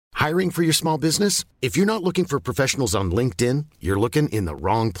Hiring for your small business? If you're not looking for professionals on LinkedIn, you're looking in the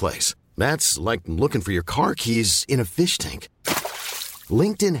wrong place. That's like looking for your car keys in a fish tank.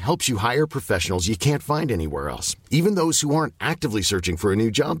 LinkedIn helps you hire professionals you can't find anywhere else, even those who aren't actively searching for a new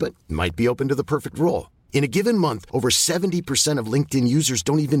job but might be open to the perfect role. In a given month, over 70% of LinkedIn users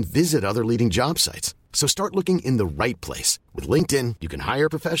don't even visit other leading job sites. So start looking in the right place. With LinkedIn, you can hire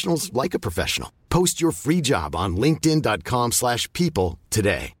professionals like a professional. Post your free job on linkedin.com/people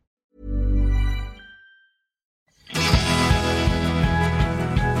today.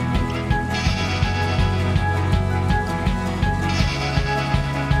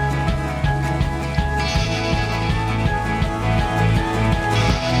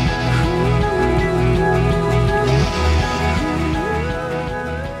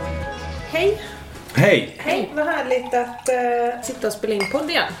 Hej! Hej, vad härligt att sitta och spela in podd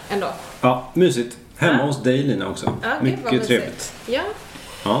igen ändå. Ja, mysigt. Hemma hos dig, Lina, också. Ja, mycket trevligt.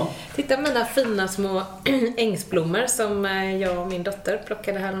 Ja. Titta på mina fina små ängsblommor som jag och min dotter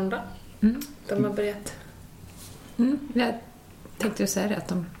plockade häromdagen. De har börjat. Jag tänkte ju säga det, att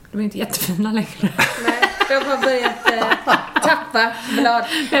de är inte jättefina längre. Nej, de har börjat tappa blad.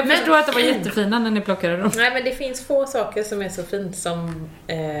 Jag förstår att de var jättefina när ni plockade dem. Nej, men det finns få saker som är så fint som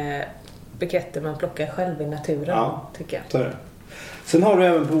buketter man plockar själv i naturen, tycker jag. Så är det. Sen har du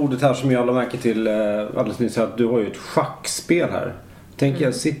även på bordet här, som jag lade märke till alldeles nyss, att du har ju ett schackspel här. Tänker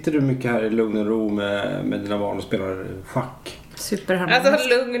jag, sitter du mycket här i lugn och ro med dina barn och spelar schack? Superharmoniskt. Alltså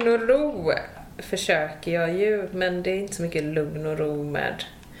lugn och ro försöker jag ju, men det är inte så mycket lugn och ro med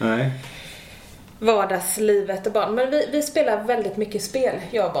vardagslivet och barn. Men vi spelar väldigt mycket spel,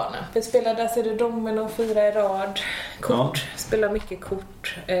 jag och barnen. Vi spelar Där ser du domen och 4 i rad. Kort, spelar mycket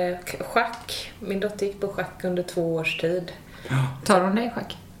kort. Schack, min dotter gick på schack under 2 års tid. Tar hon dig i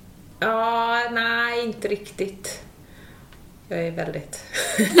schack? Ja, nej, inte riktigt. Jag är väldigt...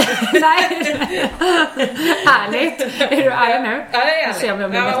 Nej, härligt. Är du arg nu? Ja, jag är ärlig. Se om jag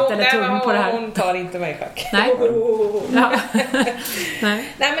blir lätt eller tom på det här. Hon tar inte mig i schack. Nej. Ja. Nej,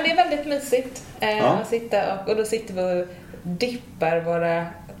 men det är väldigt mysigt att sitta och då sitter vi och dippar våra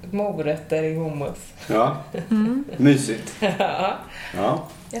morötter i hummus. Ja, mysigt. Ja.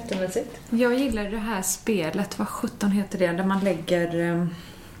 Jättemysigt. Jag gillar det här spelet, vad 17 heter det, där man lägger...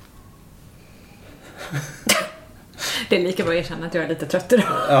 Det är lika bra att erkänna att jag är lite trött idag.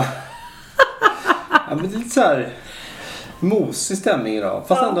 Ja, men det är lite så här mosig stämning idag,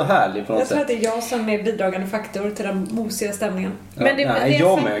 fast ändå härlig på något sätt. Jag tror att det är jag som är bidragande faktor till den mosiga stämningen. Ja, men det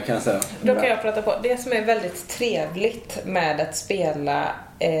jag som, med, kan jag säga. Då kan jag prata på. Det som är väldigt trevligt med att spela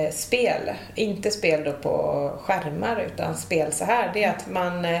spel, inte spel då på skärmar utan spel så här, det är att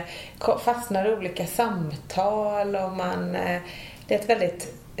man fastnar i olika samtal och det är ett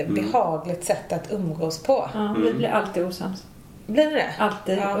väldigt behagligt sätt att umgås på. Ja, vi blir alltid osams. Blir det?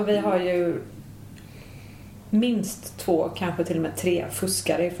 Alltid. Ja. Och vi har ju minst 2, kanske till och med 3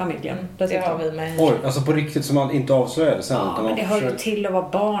 fuskare i familjen. Det har vi med. Oj, alltså på riktigt, som man inte avslöjar det sen. Ja, men det hör ju till att vara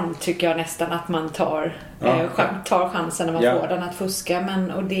barn, tycker jag nästan, att man tar chansen när man får den att fuska.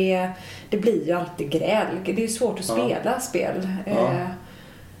 Men, och det blir ju alltid gräl. Det är ju svårt att spela spel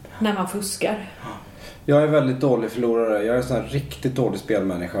när man fuskar. Jag är väldigt dålig förlorare. Jag är en sån här riktigt dålig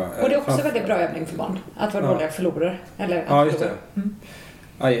spelmänniska. Och det är också väldigt bra övning för barn. Att vara dåliga förlorare. Eller ja, just det.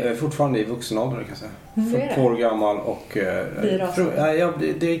 Jag är fortfarande i vuxen ålder, kan jag säga. 2 år gammal och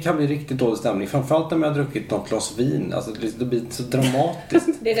det kan bli riktigt dålig stämning. Framförallt när man har druckit något glas vin. Alltså, det blir så dramatiskt.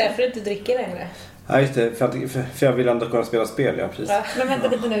 Det är därför du inte dricker längre. Ja, just det. För jag vill ändå kunna spela spel, ja, precis. Men vänta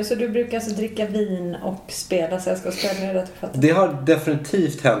lite nu, så du brukar alltså dricka vin och spela sällskapsspel? Det har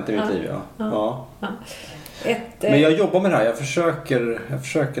definitivt hänt i mitt liv, ja. Men jag jobbar med det här. Jag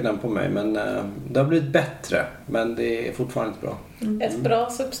försöker den på mig, men det har blivit bättre. Men det är fortfarande inte bra. Ett bra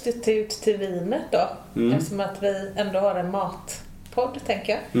substitut till vinet då, eftersom att vi ändå har en matpodd,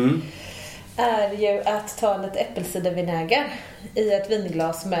 tänker jag, är ju att ta lite äppelcidervinäger i ett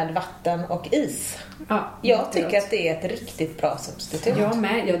vinglas med vatten och is. Ja, jag tycker att det är ett riktigt bra substitut. Jag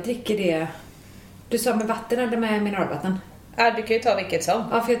med, jag dricker det. Du sa med vatten eller med mineralvatten? Ja, du kan ju ta vilket som.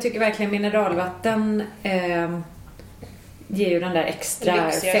 Ja, för jag tycker verkligen mineralvatten ger ju den där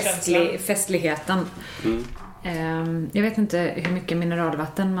extra festligheten. Jag vet inte hur mycket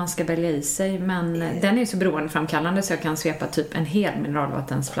mineralvatten man ska välja i sig, men den är ju så beroendeframkallande så jag kan svepa typ en hel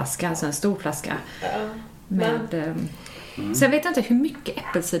mineralvattensflaska, alltså en stor flaska. Sen vet jag inte hur mycket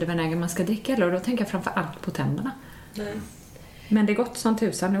äppelcidervinäger man ska dricka, eller då tänker jag framför allt på tänderna. Nej. Men det är gott som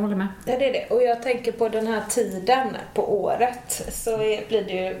tusan, jag håller med. Ja, det är det. Och jag tänker på den här tiden på året så blir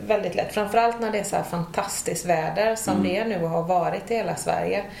det ju väldigt lätt. Framförallt när det är så här fantastiskt väder som det nu har varit i hela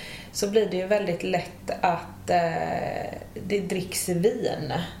Sverige. Så blir det ju väldigt lätt att det dricks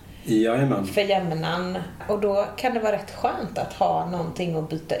vin. för jämnan. Och då kan det vara rätt skönt att ha någonting att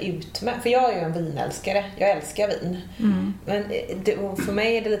byta ut med. För jag är ju en vinälskare. Jag älskar vin. Men för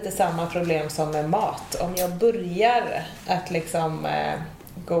mig är det lite samma problem som med mat. Om jag börjar att liksom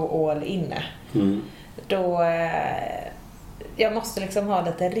go all in, då jag måste liksom ha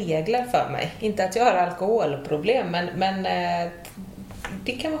lite regler för mig. Inte att jag har alkoholproblem, men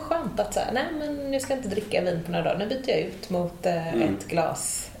det kan vara skönt att säga, nej men nu ska jag inte dricka vin på några dagar. Nu byter jag ut mot ett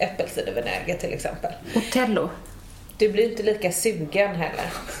glas äppelcidervinäger till exempel. Otello. Du blir inte lika sugen heller.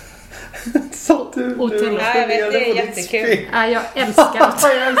 Så du Otello. Ja, jag vet, det är jättekul. Ja, jag älskar det.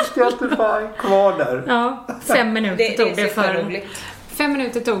 Jag älskar att du var kvar där. Ja, 5 minuter tog det för... roligt. 5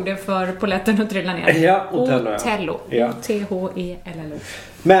 minuter tog det för polletten att trilla ner. Ja, Otello. Ja. O-T-H-E-L-L-O.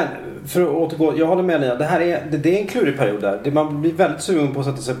 Men för att återgå, jag håller med Lina. Det är en klurig period där. Man blir väldigt sugen på att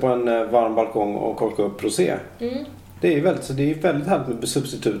sätta sig på en varm balkong och korka upp rosé. Det är väldigt härligt med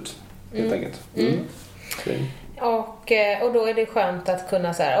substitut helt enkelt. Och då är det skönt att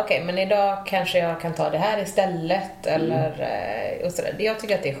kunna säga, okej, men idag kanske jag kan ta det här istället eller och sådär. Jag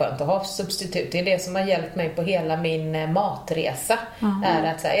tycker att det är skönt att ha substitut. Det är det som har hjälpt mig på hela min matresa.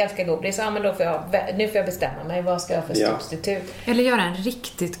 Är att säga, jag älskar godis, men då nu får jag bestämma mig, vad ska jag för substitut? Eller göra en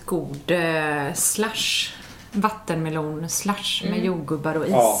riktigt god slash, vattenmelon slash med jordgubbar och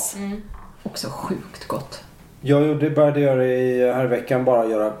is. Också sjukt gott. Jag började göra i här veckan, bara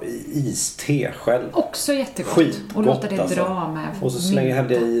göra iste själv. Också jättegott. Skitgott, och låta det alltså. Dra med. Och så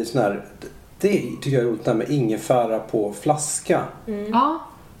hällde jag i sån här, det tycker jag är roligt, med ingefära på flaska. Ja.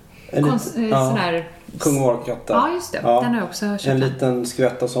 Sån här Kung Orkatta. Ja, just det. Ja. Den har jag också köpt. En liten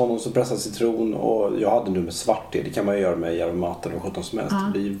skvätta sån och så pressad citron. Och jag hade nu med svart det kan man göra med yerba mate och 17 som helst.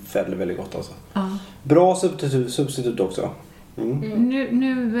 Det blir väldigt, väldigt gott alltså. Bra substitut också.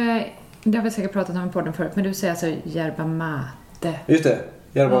 Nu det har vi säkert pratat om i podden förut, men du säger alltså yerba mate. Just det,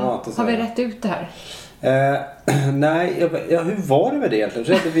 yerba mate. Har vi rätt ut det här? Nej, hur var det med det egentligen?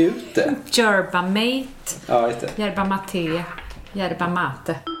 Räddade vi ut det? Yerba mate. Ja, just det. Yerba mate. Yerba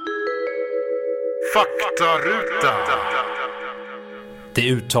mate. Faktaruta. Det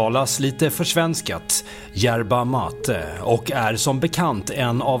uttalas lite försvenskat, yerba mate, och är som bekant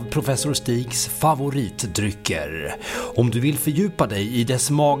en av professor Stigs favoritdrycker. Om du vill fördjupa dig i dess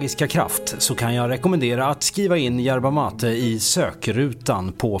magiska kraft så kan jag rekommendera att skriva in yerba mate i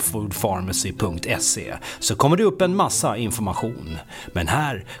sökrutan på foodpharmacy.se, så kommer det upp en massa information. Men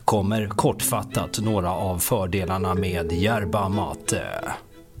här kommer kortfattat några av fördelarna med yerba mate.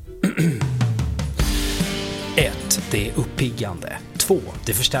 1. Det är uppiggande. 2.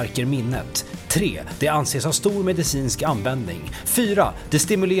 Det förstärker minnet. 3. Det anses ha stor medicinsk användning. 4. Det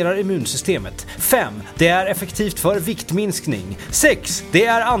stimulerar immunsystemet. 5. Det är effektivt för viktminskning. 6. Det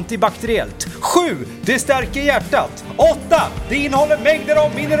är antibakteriellt. 7. Det stärker hjärtat. 8. Det innehåller mängder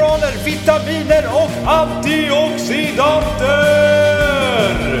av mineraler, vitaminer och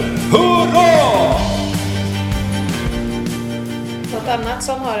antioxidanter. Hurra! Något annat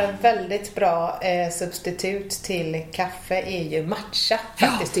som har en väldigt bra substitut till kaffe är ju matcha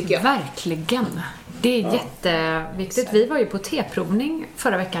faktiskt, tycker jag. Verkligen. Det är jätteviktigt. Vi var ju på teprovning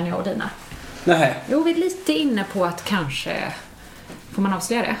förra veckan, jag och Dina. Nej. Jo, vi är lite inne på att kanske, får man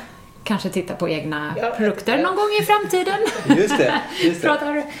avslöja det? Kanske titta på egna produkter någon gång i framtiden. Just det.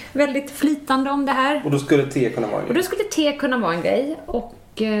 Pratar väldigt flytande om det här. Och då skulle te kunna vara en grej. Och då skulle te kunna vara en grej. Och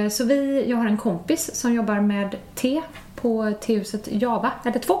så jag har en kompis som jobbar med te på tehuset Java.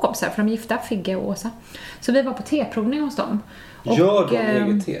 Eller 2 kompisar, för de är gifta, Figge och Åsa. Så vi var på teprovning hos dem. Gör de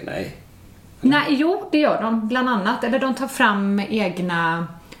eget te? Nej, jo, det gör de bland annat. Eller de tar fram egna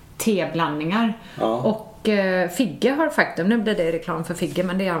teblandningar. Ja. Och Figge har faktiskt, nu blir det reklam för Figge,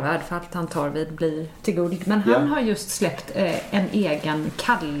 men det är värd för allt han tar vid blir till guld. Men han har just släppt en egen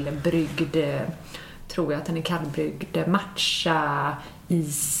kallbryggd, tror jag att den är kallbryggd, matcha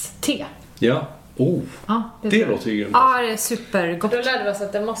iste. Ja. Ja, det låter ju grymt. Ja, det är supergott. Då lärde vi oss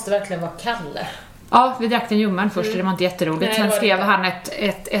att det måste verkligen vara kall. Ja, vi drack den ljummen först, det var inte jätteroligt. Sen skrev han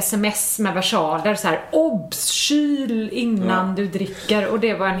ett sms med versaler så här: obs, kyl innan du dricker. Och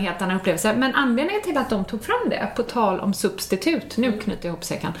det var en helt annan upplevelse. Men anledningen till att de tog fram det, på tal om substitut, nu knyter jag ihop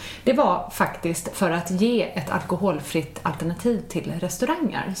säcken, det var faktiskt för att ge ett alkoholfritt alternativ till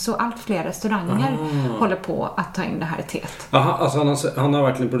restauranger. Så allt fler restauranger håller på att ta in det här teet. Aha, alltså han har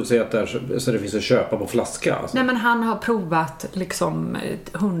verkligen producerat det här så det finns att köpa på flaska alltså. Nej, men han har provat liksom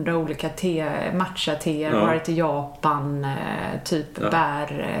 100 olika matcha-teer, varit i Japan,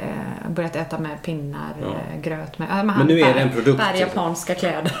 börjat äta med pinnar, gröt med. Men nu är det en produkt. Bär japanska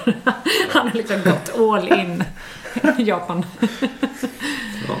kläder. Han har liksom gått all in Japan.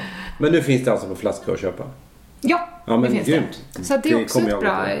 Men nu finns det alltså på flaska att köpa. Ja, men det finns grymt. det. Så det är också ett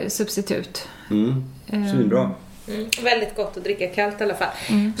bra substitut. Svinbra. Väldigt gott att dricka kallt i alla fall.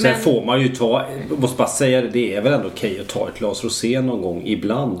 Sen får man ju ta, måste bara säga det är väl ändå okej att ta ett glas rosé någon gång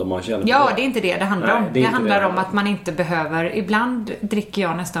ibland om man känner Ja, det. Det är inte det handlar om. Det handlar om att man inte behöver. Ibland dricker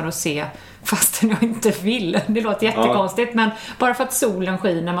jag nästan rosé fastän jag inte vill. Det låter jättekonstigt, men bara för att solen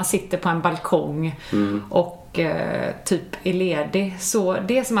skiner, man sitter på en balkong och typ är ledig, så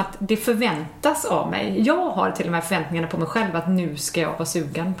det är som att det förväntas av mig. Jag har till och med förväntningarna på mig själv att nu ska jag vara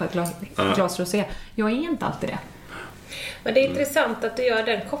sugen på ett glas rosé. Jag är inte alltid det. Men det är intressant att du gör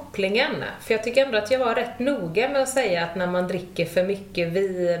den kopplingen. För jag tycker ändå att jag var rätt noga med att säga att när man dricker för mycket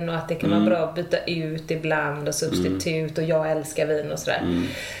vin och att det kan vara bra att byta ut ibland och substitut och jag älskar vin och sådär.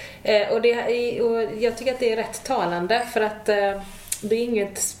 Och jag tycker att det är rätt talande för att det är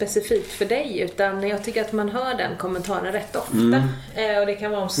inget specifikt för dig, utan jag tycker att man hör den kommentaren rätt ofta. Och det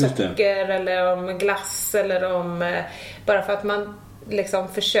kan vara om socker eller om glass eller om bara för att man liksom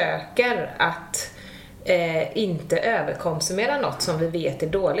försöker att inte överkonsumera något som vi vet är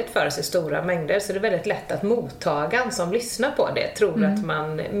dåligt för oss i stora mängder, så det är väldigt lätt att mottagaren som lyssnar på det tror att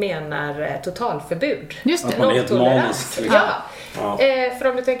man menar totalförbud. Just det. Att man är helt manisk. För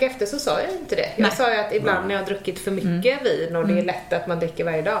om du tänker efter så sa jag inte det. Jag sa ju att ibland när jag har druckit för mycket vin och det är lätt att man dricker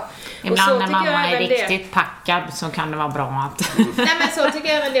varje dag. Ibland när mamma är riktigt packad så kan det vara bra att... Nej, men så tycker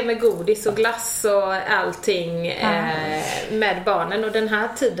jag även det med godis och glass och allting med barnen. Och den här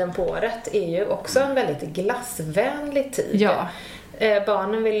tiden på året är ju också en väldigt glassvänlig tid. Ja.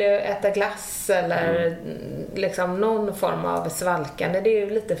 Barnen vill ju äta glass eller liksom någon form av svalkande. Det är ju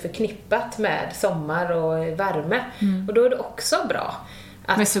lite förknippat med sommar och värme. Och då är det också bra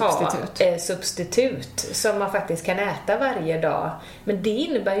att ha substitut som man faktiskt kan äta varje dag. Men det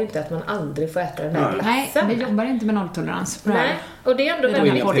innebär ju inte att man aldrig får äta den här glassen. Nej, vi jobbar inte med nolltolerans. Nej, och det är ändå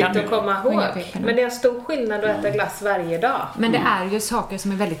väldigt viktigt att komma ihåg. Men det är en stor skillnad att äta glass varje dag. Men det är ju saker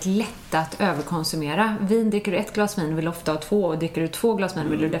som är väldigt lätta att överkonsumera. Vin, dricker du 1 glas vin vill du ofta ha 2, och dricker du 2 glas vin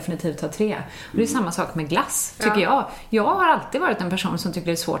vill du definitivt ha 3. Och det är samma sak med glass, tycker jag. Jag har alltid varit en person som tycker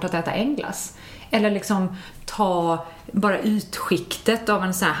det är svårt att äta en glass. Eller liksom ta bara utskiktet av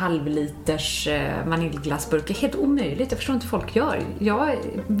en sån här halvliters vaniljglassburk. Det är helt omöjligt, jag förstår inte folk gör.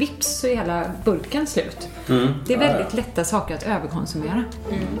 Vips så är hela burken slut. Det är väldigt lätta saker att överkonsumera.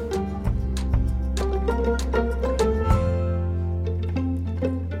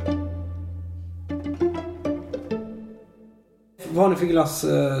 Vad har ni för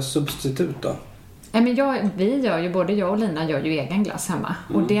glassubstitut då? Men vi gör ju, både jag och Lina gör ju egen glass hemma.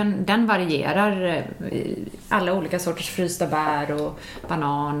 Och den varierar alla olika sorters frysta bär och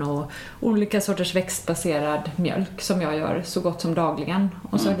banan och olika sorters växtbaserad mjölk som jag gör så gott som dagligen.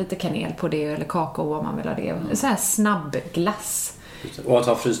 Och så lite kanel på det eller kakao om man vill ha det. Så här snabb glass. Och att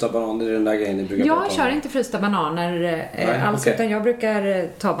ha frysta bananer är den där grejen ni brukar prata om? Jag kör inte frysta bananer alls, utan jag brukar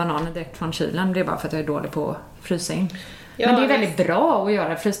ta bananer direkt från kylen. Det är bara för att jag är dålig på att frysa in. Men det är väldigt bra att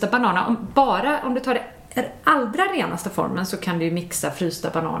göra frysta bananer. Om du tar det allra renaste formen så kan du ju mixa frysta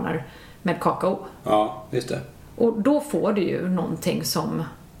bananer med kakao. Ja, just det. Och då får du ju någonting som...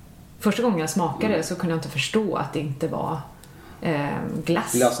 Första gången jag smakade så kunde jag inte förstå att det inte var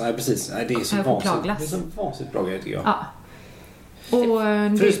glass. Nej, precis. Nej, det är så vansinnigt. Det är så vansinnigt bra grej, tycker jag. Ja. Och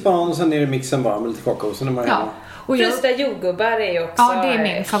fryst banan och sen ner i mixen bara med lite kakao. Sen är man hemma. Frysta jordgubbar är ju också det är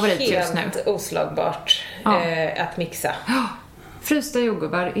min favorit just nu. Helt oslagbart att mixa. Frysta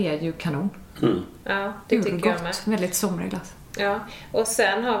jordgubbar är ju kanon. Ja, det tycker jag med. Väldigt somrig glass. Ja, och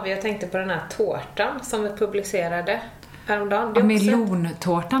sen har jag tänkte på den här tårtan som vi publicerade häromdagen.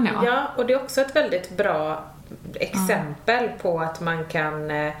 Melontårtan, ja. Ja, och det är också ett väldigt bra exempel på att man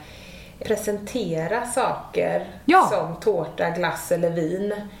kan presentera saker som tårta, glass eller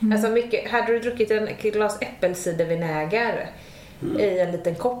vin. Alltså hade du druckit en glas äppelcidervinäger i en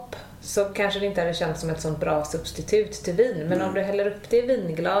liten kopp så kanske det inte hade känts som ett sånt bra substitut till vin. Men om du häller upp det i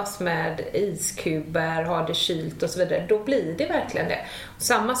vinglas med iskuber, har det kylt och så vidare, då blir det verkligen det. Och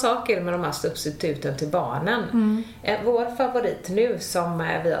samma sak är det med de här substituten till barnen. Vår favorit nu som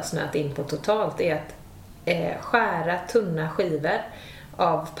vi har snöat in på totalt är att skära tunna skivor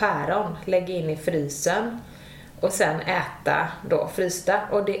av päron, lägga in i frysen och sen äta då frysta.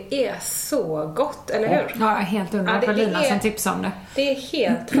 Och det är så gott, eller hur? Ja, helt underbart. Ja, Lina som tipsade om det. Det är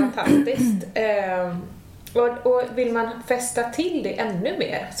helt fantastiskt. Och vill man fästa till det ännu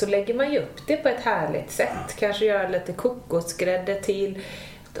mer så lägger man ju upp det på ett härligt sätt. Kanske göra lite kokosgrädde till,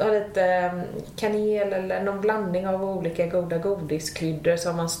 ha lite kanel eller någon blandning av olika goda godiskryddor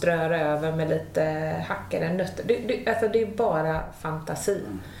som man strör över med lite hackade nötter. Alltså det är bara fantasi.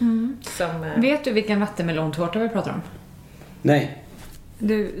 Vet du vilken vattenmelontårta vi pratar om? Nej.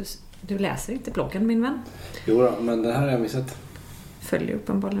 Du läser inte bloggen, min vän. Jo då, men det här har jag missat. Följer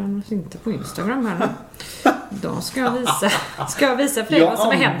uppenbarligen inte på Instagram här nu. Då ska jag visa för dig vad som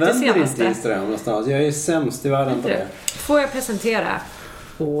har hänt det senaste. Jag använder inte Instagram någonstans. Jag är sämst i världen på det. Får jag presentera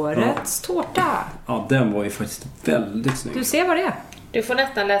årets tårta? Ja, den var ju faktiskt väldigt snygg. Du ser vad det är. Du får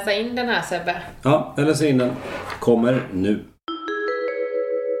nästan läsa in den här, Sebbe. Ja, jag läser in den. Kommer nu.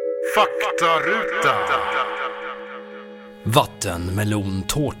 Faktaruta.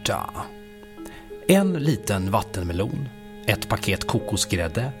 Vattenmelontårta. En liten vattenmelon, ett paket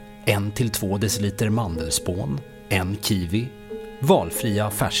kokosgrädde, 1-2 deciliter mandelspån, en kiwi, valfria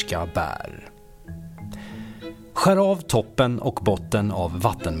färska bär. Skär av toppen och botten av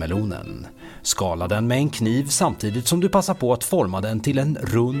vattenmelonen. Skala den med en kniv samtidigt som du passar på att forma den till en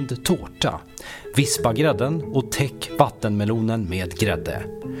rund tårta. Vispa grädden och täck vattenmelonen med grädde.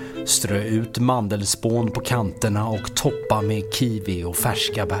 Strö ut mandelspån på kanterna och toppa med kiwi och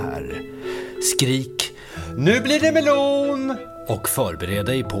färska bär. Skrik "Nu blir det melon!" och förbered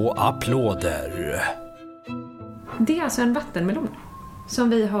dig på applåder. Det är alltså en vattenmelon som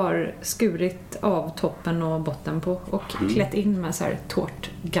vi har skurit av toppen och botten på och klätt in med så här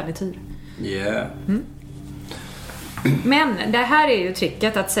tårtgarnityr. Yeah. Men det här är ju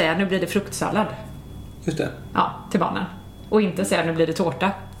tricket att säga nu blir det fruktsallad. Just det. Ja, till barnen. Och inte säga nu blir det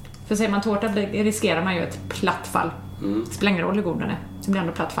tårta. För säger man tårta riskerar man ju ett platt fall. Det spelar ingen roll hur god den är. Det blir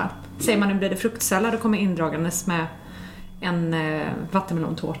ändå platt fall. Säger man nu blir det fruktsallad och kommer indragandes med en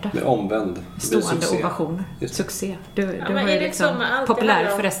vattenmelontårta. Med omvänd. Stående ovation. Succé. Du har ju liksom populär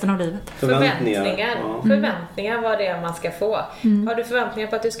för resten av livet. Förväntningar vad det är man ska få. Har du förväntningar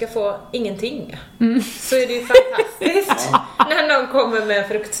på att du ska få ingenting, så är det ju fantastiskt när någon kommer med en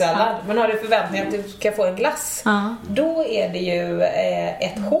fruktsallad. Men har du förväntningar att du ska få en glass, då är det ju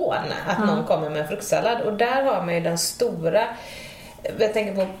ett hån att någon kommer med en fruktsallad. Och där har man ju den stora, jag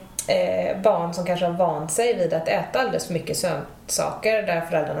tänker på barn som kanske har vant sig vid att äta alldeles för mycket sötsaker där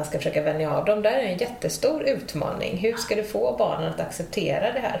föräldrarna ska försöka vänja av dem. Där är en jättestor utmaning. Hur ska du få barnen att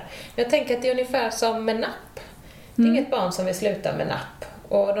acceptera det här? Men jag tänker att det är ungefär som med napp. Det är inget barn som vill sluta med napp.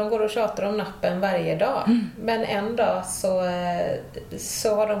 Och de går och tjatar om nappen varje dag. Men en dag så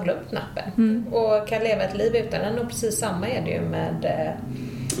har de glömt nappen. Och kan leva ett liv utan den. Och precis samma är det ju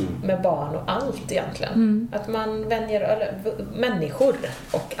med barn och allt egentligen. Att man vänjer människor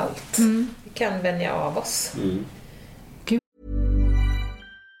och allt. Vi kan vänja av oss.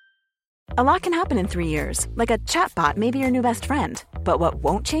 A lot can happen in 3 years, like a chatbot may be your new best friend. But what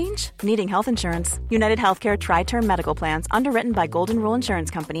won't change? Needing health insurance. United Healthcare Tri-Term Medical Plans, underwritten by Golden Rule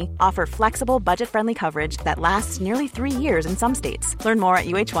Insurance Company, offer flexible, budget-friendly coverage that lasts nearly 3 years in some states. Learn more at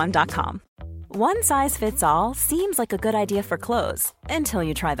uh1.com. One size fits all seems like a good idea for clothes until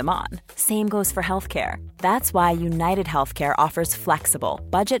you try them on. Same goes for healthcare. That's why United Healthcare offers flexible,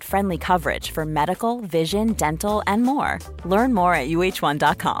 budget-friendly coverage for medical, vision, dental, and more. Learn more at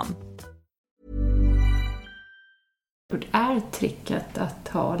uh1.com. Är tricket att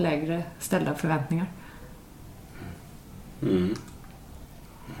ha lägre ställda förväntningar?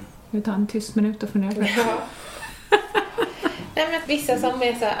 Vi tar en tyst minut och fundera på det. Ja. Nej, men vissa som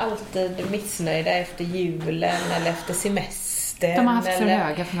är så här alltid missnöjda efter julen eller efter semestern. De har haft för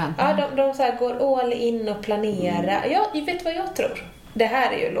höga förväntningar. Ja, de så här går all in och planerar. Ja, vet vad jag tror? Det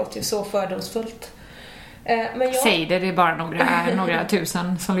här låter ju så fördomsfullt. Men säg det är bara några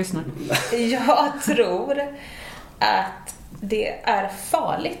tusen som lyssnar. Jag tror att det är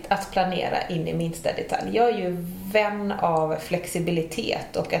farligt att planera in i minsta detalj. Jag är ju vän av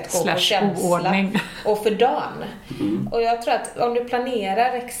flexibilitet och att gå på känsla oordning. Och för dagen. Och jag tror att om du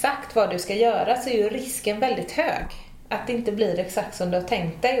planerar exakt vad du ska göra så är ju risken väldigt hög att det inte blir exakt som du har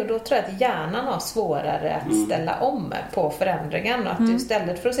tänkt dig. Och då tror jag att hjärnan har svårare att ställa om på förändringen. Och att du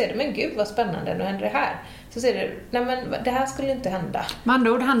istället för att se det, men gud vad spännande, nu händer det här. Så ser du, nej men det här skulle inte hända. Med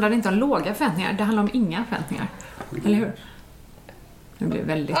andra ord handlar det inte om låga förväntningar, det handlar om inga förväntningar. Eller hur? Det blir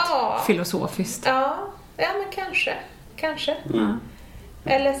väldigt filosofiskt. Ja, men kanske.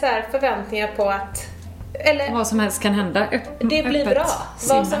 Eller så här förväntningar på att vad som helst kan hända. Det blir bra.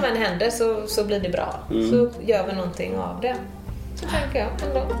 Vad som än händer så blir det bra. Så gör vi någonting av det. Så tänker jag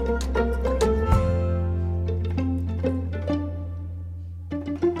ändå.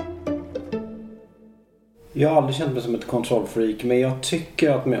 Jag har aldrig känt mig som ett kontrollfreak, men jag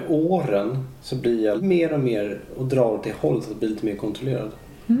tycker att med åren så blir jag mer och mer och drar åt det hållet att bli lite mer kontrollerad.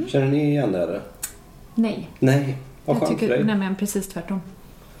 Känner ni igen det eller? Nej. Vad skönt för dig. Nej, men precis tvärtom.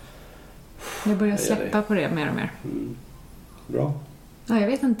 Jag börjar släppa på det mer och mer. Bra. Ja, jag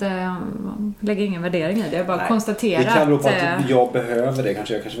vet inte, jag lägger ingen värdering i det. Jag bara konstaterar det kan bero på att jag behöver det.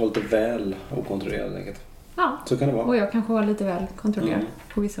 Jag kanske var lite väl okontrollerad. Ja, Ja. Så kan det vara. Och jag kanske var lite väl kontrollerad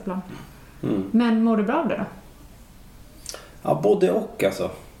på vissa plan. Men mår du bra av det då? Ja, både och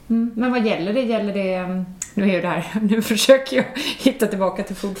alltså. Men vad gäller det? Nu är ju det här, nu försöker jag hitta tillbaka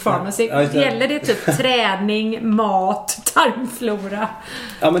till fortfarande. Så gäller det typ träning, mat, tarmflora?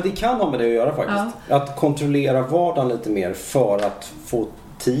 Ja, men det kan ha med det att göra faktiskt. Ja. Att kontrollera vardagen lite mer för att få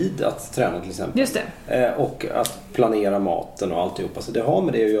tid att träna till exempel. Just det. Och att planera maten och alltihopa. Så det har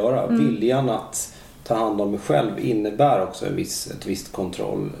med det att göra. Viljan att ta hand om mig själv innebär också ett visst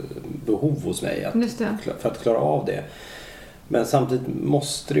kontrollbehov hos mig. För att klara av det. Men samtidigt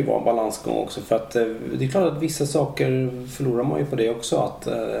måste det vara en balansgång också. För att det är klart att vissa saker förlorar man ju på det också.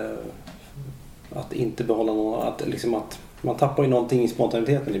 Att inte behålla någon. Att man tappar ju någonting i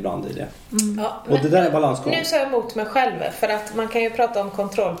spontaniteten ibland i det. Ja, och det där är balansgång. Nu sa jag emot mig själv. För att man kan ju prata om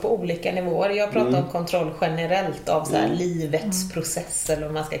kontroll på olika nivåer. Jag pratar om kontroll generellt av så här livets process. Eller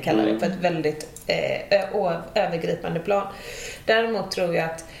vad man ska kalla det. På ett väldigt övergripande plan. Däremot tror jag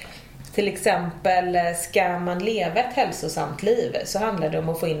att till exempel, ska man leva ett hälsosamt liv så handlar det om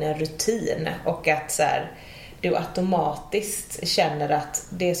att få in en rutin och att så här, du automatiskt känner att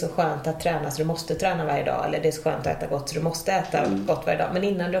det är så skönt att träna så du måste träna varje dag, eller det är så skönt att äta gott så du måste äta gott varje dag. Men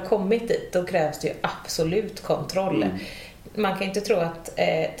innan du har kommit dit, då krävs det ju absolut kontroll. Man kan inte tro att,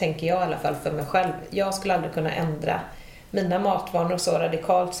 tänker jag i alla fall för mig själv, jag skulle aldrig kunna ändra mina matvanor så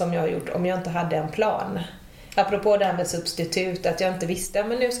radikalt som jag har gjort om jag inte hade en plan. Apropå det här med substitut, att jag inte visste,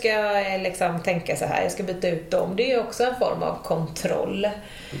 men nu ska jag liksom tänka så här, jag ska byta ut dem. Det är ju också en form av kontroll.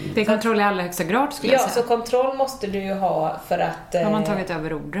 Det är kontroll i allra högsta grad skulle jag säga. Ja, så kontroll måste du ju ha för att... Har man tagit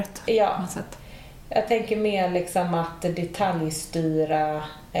över ordet? Ja, jag tänker mer liksom att detaljstyra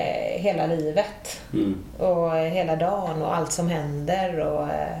hela livet. Och hela dagen och allt som händer och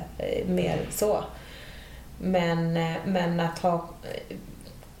mer så. Men att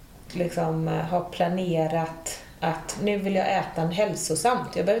ha planerat att nu vill jag äta en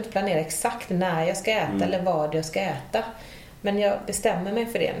hälsosamt. Jag behöver inte planera exakt när jag ska äta eller vad jag ska äta. Men jag bestämmer mig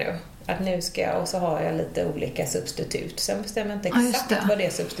för det nu. Att nu ska jag, och så har jag lite olika substitut. Sen bestämmer jag inte exakt vad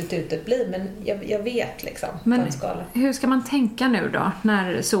det substitutet blir. Men jag vet liksom på en skala. Hur ska man tänka nu då?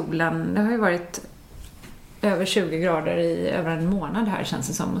 När solen, det har ju varit över 20 grader i över en månad här känns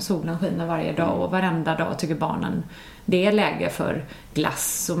det som. Och solen skiner varje dag och varenda dag tycker barnen det är läge för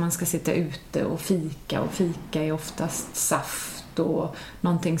glass och man ska sitta ute och fika. Och fika är oftast saft och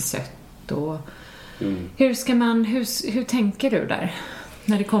någonting sött. Och hur tänker du där?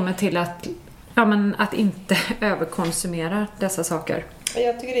 När det kommer till att inte överkonsumera dessa saker.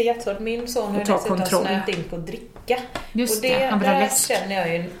 Jag tycker det är jättesvårt. Min son har dessutom snöat in på att dricka. Just och där känner jag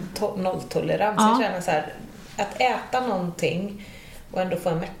ju en nolltolerans. Ja. Jag känner så här, att äta någonting och ändå få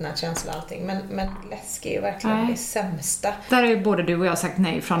en mättnadskänsla och allting. Men läsk är ju verkligen det sämsta. Där har ju både du och jag sagt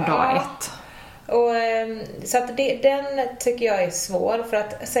nej från dag ett. Och, så att den tycker jag är svår. För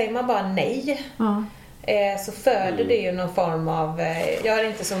att säger man bara nej så föder det ju någon form av... jag har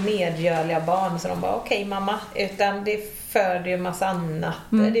inte så medgörliga barn så de bara okej, mamma. Utan det föder ju massa annat.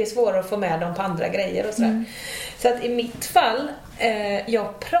 Det är svårare att få med dem på andra grejer och sådär. Så att i mitt fall,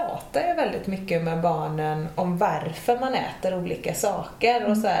 jag pratar ju väldigt mycket med barnen om varför man äter olika saker.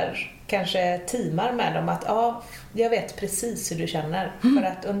 Och så här, kanske teamar med dem att jag vet precis hur du känner. För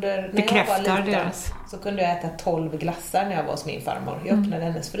att när jag var liten så kunde jag äta 12 glassar när jag var hos min farmor. Jag öppnade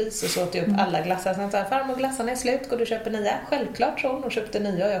hennes frys och så åt jag upp alla glassar. Sen sa farmor, glassarna är slut, går du och köper nya? Självklart så hon köpte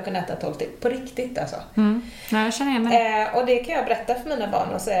nya och jag kunde äta 12 till. På riktigt alltså. Ja, jag känner mig. Och det kan jag berätta för mina barn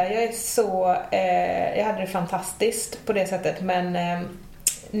och säga. Jag är så... jag hade det fantastiskt på det sättet, men...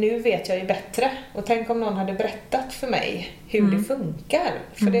 nu vet jag ju bättre. Och tänk om någon hade berättat för mig hur det funkar.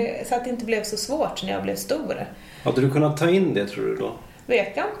 För så att det inte blev så svårt när jag blev stor. Hade du kunnat ta in det, tror du då?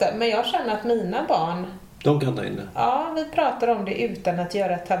 Vet jag inte. Men jag känner att mina barn... de kan ta in det? Ja, vi pratar om det utan att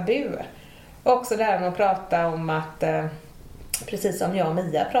göra tabu. Och också det här med att prata om att... precis som jag och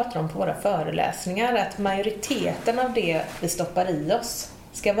Mia pratar om på våra föreläsningar. Att majoriteten av det vi stoppar i oss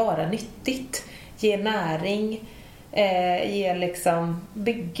ska vara nyttigt. Ge näring... ge liksom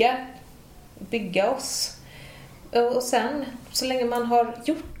bygga oss. Och sen så länge man har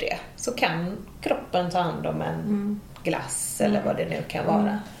gjort det så kan kroppen ta hand om en glass eller vad det nu kan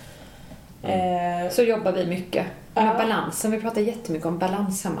vara. Så jobbar vi mycket med balansen. Vi pratar jättemycket om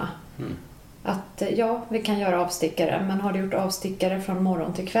balans hemma. Att vi kan göra avstickare, men har du gjort avstickare från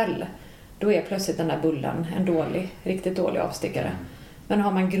morgon till kväll, då är plötsligt den där bullen en riktigt dålig avstickare. Men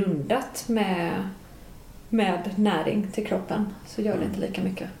har man grundat med näring till kroppen så gör det inte lika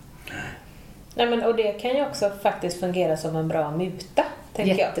mycket. Nej, men, och det kan ju också faktiskt fungera som en bra muta.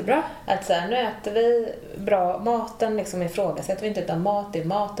 tänker Jättebra. jag. Att så här, nu äter vi bra. Maten liksom ifrågasätter vi inte, utan mat är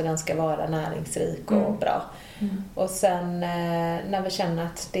mat och den ska vara näringsrik och bra. Och sen när vi känner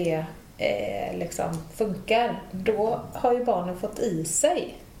att det liksom funkar, då har ju barnen fått i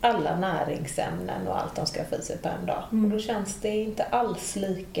sig alla näringsämnen och allt de ska få i sig på en dag. Och då känns det inte alls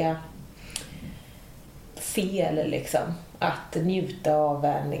lika fel liksom att njuta av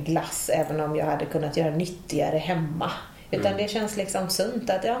en glass, även om jag hade kunnat göra nyttigare hemma. Utan det känns liksom sunt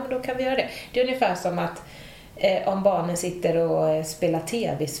att men då kan vi göra det. Det är ungefär som att om barnen sitter och spelar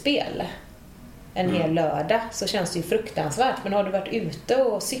tv-spel en hel lördag, så känns det ju fruktansvärt. Men har du varit ute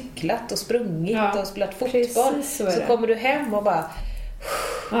och cyklat och sprungit och spelat fotboll, så kommer du hem och bara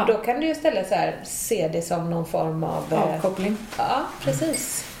då kan du istället så här se det som någon form av avkoppling. Ja,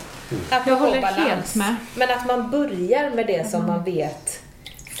 precis. Jag håller helt med. Men att man börjar med det som man vet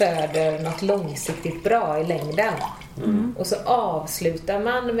föder något långsiktigt bra i längden. Och så avslutar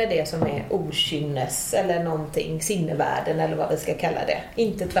man med det som är okynnes eller någonting, sinnevärden eller vad vi ska kalla det.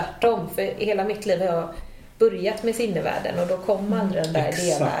 Inte tvärtom, för hela mitt liv har jag börjat med sinnevärden och då kom aldrig den där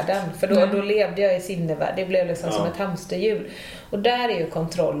idévärlden. För då levde jag i sinnevärden. Det blev liksom som ett hamsterhjul. Och där är ju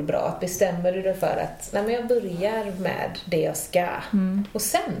kontroll bra. Att bestämmer du dig för att nej, men jag börjar med det jag ska. Och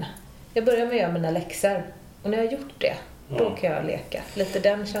sen, jag börjar med att göra mina läxor. Och när jag har gjort det, då kan jag leka. Lite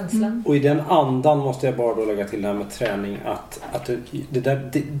den känslan. Och i den andan måste jag bara då lägga till det här med träning. Att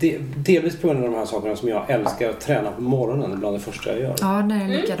delvis på grund av de här sakerna som jag älskar att träna på morgonen, bland det första jag gör. Ja, det är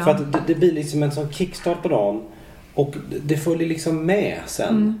likadant. För att det blir liksom en sån kickstart på dagen. Och det följer liksom med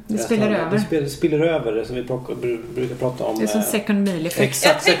sen. Det spiller över. Det spiller över, som vi brukar prata om. Det är som second meal effect.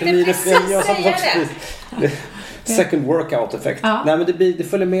 Exakt, second meal effect. Second workout effekt. Ja. Nej, men det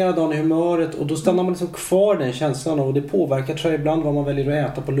följer med dagen i humöret. Och då stannar man liksom kvar den känslan. Och det påverkar, tror jag, ibland vad man väljer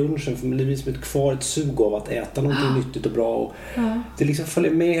att äta på lunchen. För man blir liksom kvar ett sug av att äta någonting nyttigt och bra. Och det liksom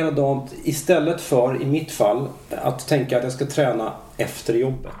följer med hela dagen. Istället för, i mitt fall, att tänka att jag ska träna efter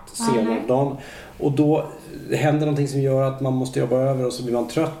jobbet. Senare dagen. Och då händer någonting som gör att man måste jobba över och så blir man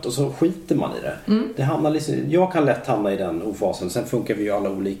trött och så skiter man i det. Det hamnar liksom, jag kan lätt hamna i den ofasen. Sen funkar vi ju alla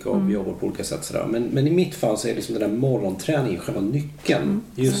olika och vi jobbar på olika sätt sådär. Men i mitt fall så är liksom den där morgonträningen själva nyckeln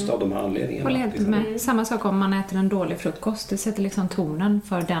just av de här anledningarna. Håller helt med. Samma sak om man äter en dålig frukost. Det sätter liksom tonen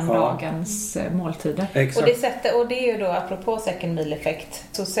för den dagens måltider. Exakt. Och det är ju då, apropå second meal effekt,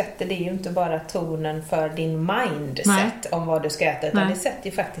 så sätter det ju inte bara tonen för din mindset om vad du ska äta, utan det sätter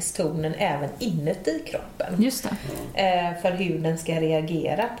ju faktiskt tonen även inuti kroppen. Just det. För hur den ska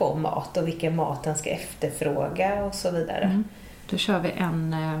reagera på mat och vilken mat den ska efterfråga och så vidare. Då kör vi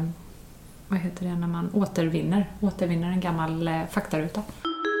en, vad heter det när man återvinner en gammal faktaruta.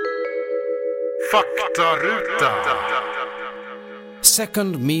 Faktaruta.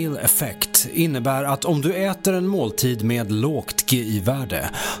 Second meal effect innebär att om du äter en måltid med lågt GI-värde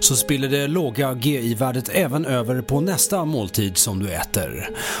så spiller det låga GI-värdet även över på nästa måltid som du äter.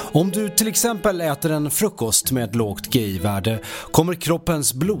 Om du till exempel äter en frukost med ett lågt GI-värde kommer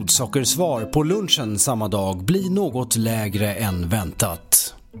kroppens blodsockersvar på lunchen samma dag bli något lägre än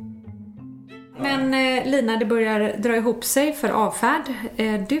väntat. Men Lina, det börjar dra ihop sig för avfärd.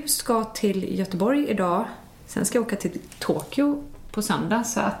 Du ska till Göteborg idag. Sen ska jag åka till Tokyo på söndag,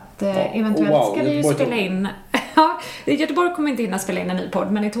 så att eventuellt ska vi ju spela in. Ja, i Göteborg kommer inte hinna spela in en ny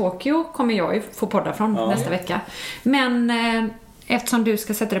podd, men i Tokyo kommer jag ju få podda från nästa vecka. Men eftersom du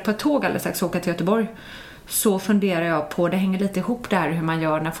ska sätta dig på ett tåg alldeles strax och åka till Göteborg, så funderar jag på, det hänger lite ihop där hur man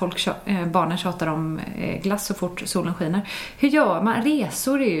gör när barnen tjatar om glass så fort solen skiner. Hur gör man?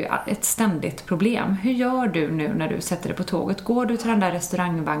 Resor är ju ett ständigt problem. Hur gör du nu när du sätter dig på tåget? Går du till den där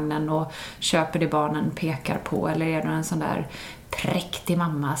restaurangvagnen och köper det barnen pekar på? Eller är du en sån där präktig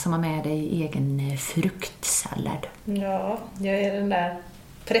mamma som har med dig egen fruktsallad? Ja, jag är den där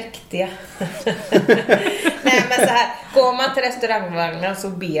präktiga. Nej, men så här, går man till restaurangvagnen så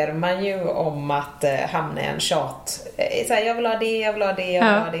ber man ju om att hamna i en tjat. Så här, jag vill ha det, jag vill ha det, jag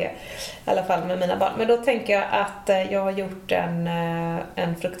vill ha det. I alla fall med mina barn. Men då tänker jag att jag har gjort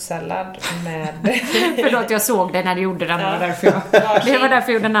en fruktsallad med... Förlåt, jag såg det när du gjorde den. Det var därför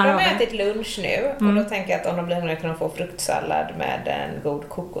jag gjorde den här. De har ätit lunch nu. Och då tänker jag att om de blir hungriga kan de få fruktsallad med en god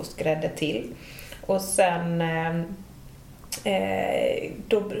kokosgrädde till. Och sen...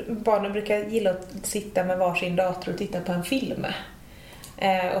 då barnen brukar gilla att sitta med varsin dator och titta på en film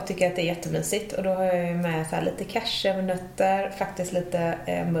och tycker att det är jättemysigt, och då har jag ju med så här lite cashewnötter, faktiskt lite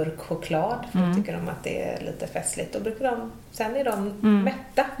mörk choklad, för då tycker de att det är lite festligt, och brukar sen är de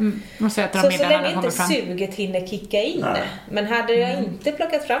mätta. Så länge inte suget hinner kicka in. Men hade jag inte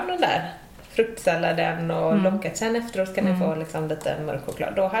plockat fram den där fruktsalladen och lockat. Sen efteråt ska ni få liksom lite mörk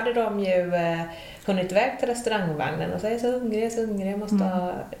choklad. Då hade de ju hunnit iväg till restaurangvagnen och säger så hungrig, jag måste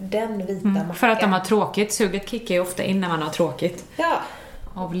ha den vita mackan. För att de har tråkigt. Suget kickar ju ofta in när man har tråkigt. Ja.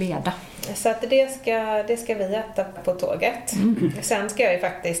 Av leda. Så att det ska vi äta på tåget. Sen ska jag ju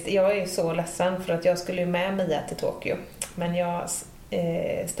faktiskt, jag är ju så ledsen för att jag skulle ju med Mia till Tokyo. Men jag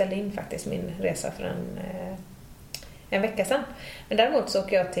ställde in faktiskt min resa för en vecka sedan. Men däremot så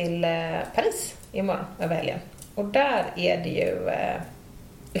åker jag till Paris imorgon över helgen. Och där är det ju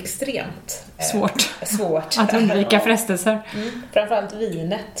extremt svårt att undvika frestelser. Framförallt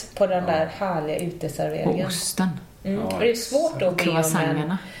vinet på den där härliga uteserveringen. Och osten. Och det är svårt att be om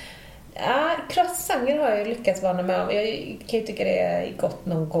croissanter har jag lyckats vara med om. Jag kan ju tycka det är gott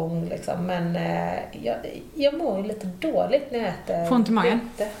någon gång liksom. Men jag mår ju lite dåligt när jag äter. Får inte magen?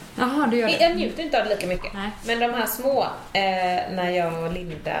 Jaha, du gör det. Jag njuter inte av det lika mycket. Nej. Men de här små när jag och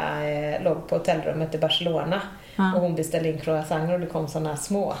Linda låg på hotellrummet i Barcelona och hon beställde in croissanter och det kom sådana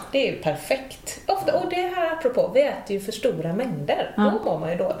små. Det är ju perfekt. Ofta, och det här apropå, vi äter ju för stora mängder. Då mår man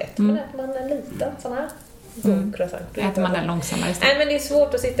ju dåligt. Men äter man en liten sån här croissant. Äter man den långsammare istället? Nej, men det är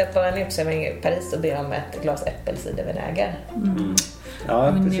svårt att sitta på en uteservering i Paris och be om ett glas äppelcidervinäger.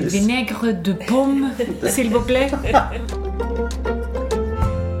 Ja, precis. Vinaigre de pomme, s'il vous plaît.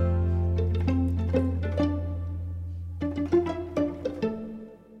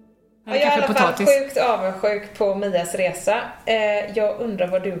 Jag är i alla fall sjukt avundsjuk på Mias resa. Jag undrar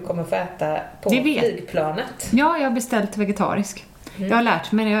vad du kommer få äta på flygplanet. Ja, jag har beställt vegetarisk. Jag har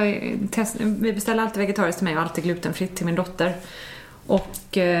lärt mig, vi beställer alltid vegetariskt till mig och alltid glutenfritt till min dotter.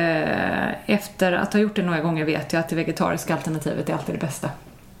 Och efter att ha gjort det några gånger vet jag att det vegetariska alternativet är alltid det bästa.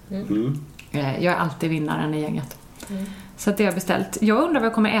 Jag är alltid vinnaren i gänget. Så att det har jag beställt. Jag undrar vad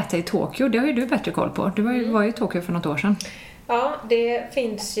jag kommer äta i Tokyo. Det har ju du bättre koll på. Du var ju i Tokyo för något år sedan. Ja, det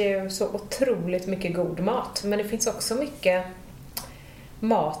finns ju så otroligt mycket god mat. Men det finns också mycket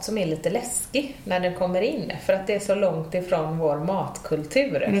mat som är lite läskig när den kommer in. För att det är så långt ifrån vår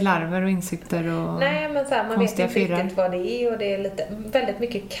matkultur. Är det larver och insekter och nej, men så här, man vet inte fyrar riktigt vad det är. Och det är väldigt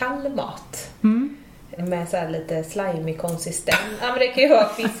mycket kall mat. Med så här lite slimy konsistens. Ja, men det kan ju vara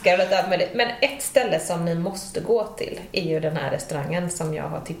fiskar och lite allt möjligt. Men ett ställe som ni måste gå till är ju den här restaurangen som jag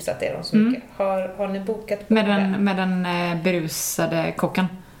har tipsat er om så mycket. Har ni bokat på med den berusade kocken?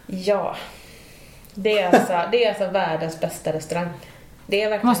 Ja. Det är alltså världens bästa restaurang. Det är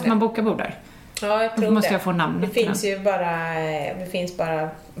verkligen måste man boka bord där? Ja, jag tror då måste det. Jag få namnet. Det finns bara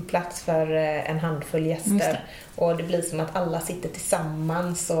plats för en handfull gäster. Och det blir som att alla sitter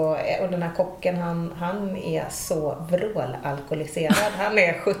tillsammans. Och den här kocken, han är så vrålalkoholiserad. Han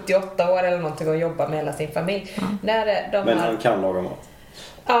är 78 år eller någonting och jobbar med hela sin familj. Men han kan laga mat.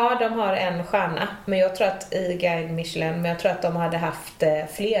 Ja, de har en stjärna. Men jag tror att i Guide Michelin, men jag tror att de hade haft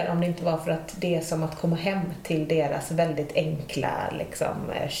fler om det inte var för att det är som att komma hem till deras väldigt enkla liksom,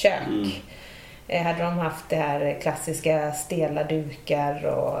 kök. Hade de haft det här klassiska stela dukar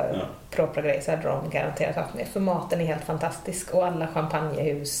och propra grejer så hade de garanterat haft med. För maten är helt fantastisk och alla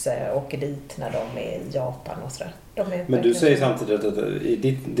champagnehus åker dit när de är i Japan och sådär. Men du säger samtidigt att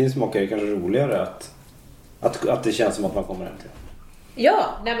i din smak är det kanske roligare att det känns som att man kommer hem till. Ja,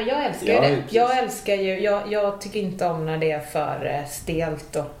 nej men jag älskar ju det. Jag älskar ju, jag tycker inte om när det är för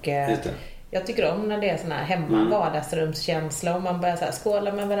stelt och jag tycker om när det är sån här hemma vardagsrumskänsla och man börjar så här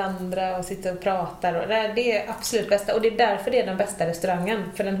skåla med varandra och sitta och pratar och det är absolut bästa och det är därför det är den bästa restaurangen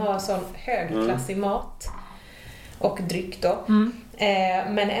för den har sån högklassig mat och dryck då.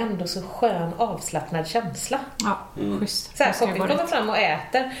 Men ändå så skön avslappnad känsla. Ja, schysst. Så här, kocken kommer fram och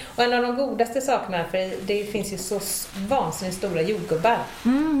äter. Och en av de godaste sakerna, för det finns ju så vansinnigt stora jordgubbar.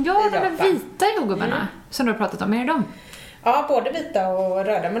 Ja, de där vita jordgubbarna som du har pratat om, är det de? Ja, både vita och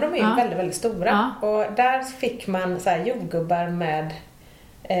röda, men de är ju väldigt, väldigt stora. Och där fick man så här jordgubbar med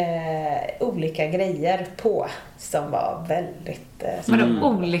olika grejer på som var väldigt men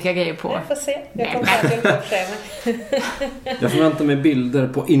olika grejer på? Jag får se. Jag kommer att hjälpa upp sig. Jag förväntar mig bilder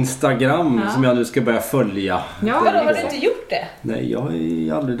på Instagram som jag nu ska börja följa. Ja, har du inte gjort det? Nej, jag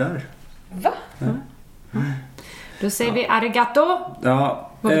är aldrig där. Va? Då säger vi arigato.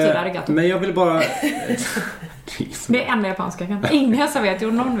 Ja. Vad betyder arigato? Men jag vill bara... Det är enda japanska kan. Ingen som vet,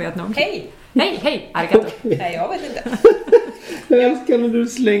 någon vet nog. Hej! Nej, hej, arigato. Nej, jag vet inte. Jag älskar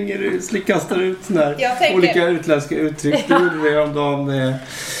när du kastar ut såna här olika utländska uttryck. Du gjorde det om dagen.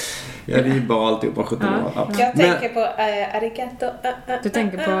 Ja, det är bara alltihop 17 år. Ja. Jag tänker på arigato. Du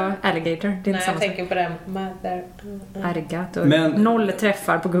tänker på alligator. Det är nej, jag tänker på den. Mother. Arigato. Men, 0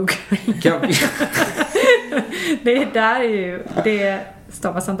 träffar på Google. Det där är ju... Det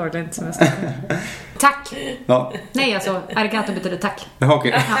stavas antagligen inte som en stavning. Tack. Ja. Nej, alltså arigato betyder tack.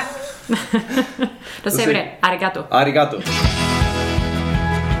 Okej. Då säger vi det. Arigato. Arigato.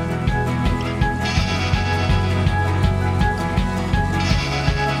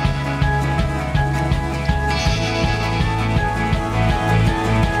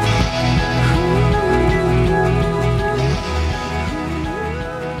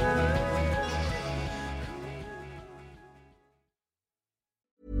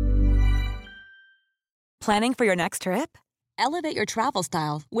 Planning for your next trip? Elevate your travel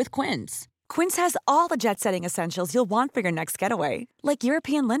style with Quince. Quince has all the jet-setting essentials you'll want for your next getaway, like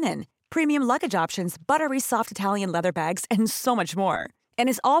European linen, premium luggage options, buttery soft Italian leather bags, and so much more. And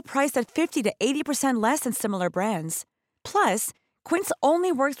is all priced at 50 to 80% less than similar brands. Plus, Quince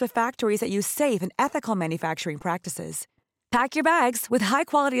only works with factories that use safe and ethical manufacturing practices. Pack your bags with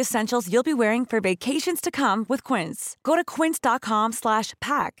high-quality essentials you'll be wearing for vacations to come with Quince. Go to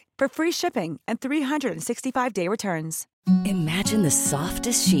quince.com/pack for free shipping and 365-day returns. Imagine the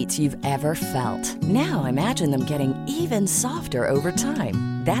softest sheets you've ever felt. Now imagine them getting even softer over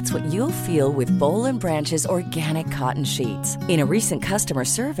time. That's what you'll feel with Boll & Branch's organic cotton sheets. In a recent customer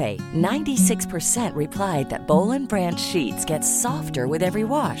survey, 96% replied that Boll & Branch sheets get softer with every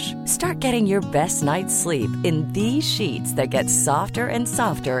wash. Start getting your best night's sleep in these sheets that get softer and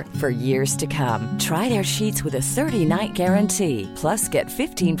softer for years to come. Try their sheets with a 30-night guarantee. Plus, get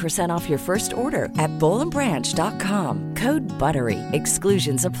 15% off your first order at bollandbranch.com. Code BUTTERY.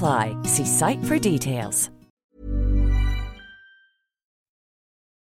 Exclusions apply. See site for details.